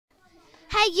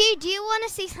Hey you, do you want to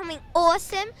see something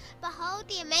awesome? Behold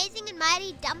the amazing and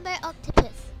mighty Dumbo Octopus.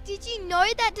 Did you know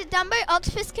that the Dumbo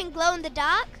Octopus can glow in the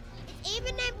dark? It's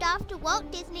even named after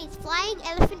Walt Disney's flying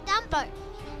elephant Dumbo.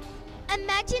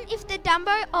 Imagine if the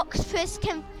Dumbo Octopus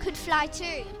could fly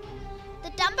too. The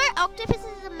Dumbo Octopus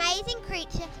is an amazing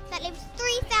creature that lives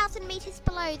 3,000 meters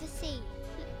below the sea.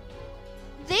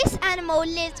 This animal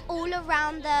lives all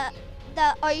around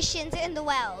the oceans in the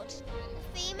world.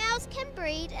 The females can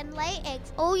breed and lay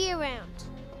eggs all year round.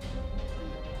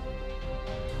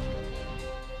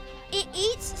 It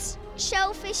eats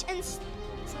shellfish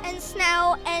and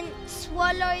snail and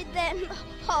swallow them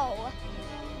whole.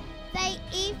 They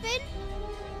even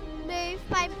move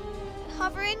by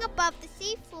hovering above the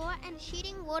sea floor and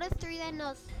shooting water through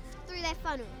their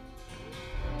funnel.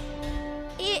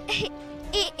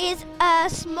 It is a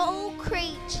small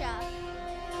creature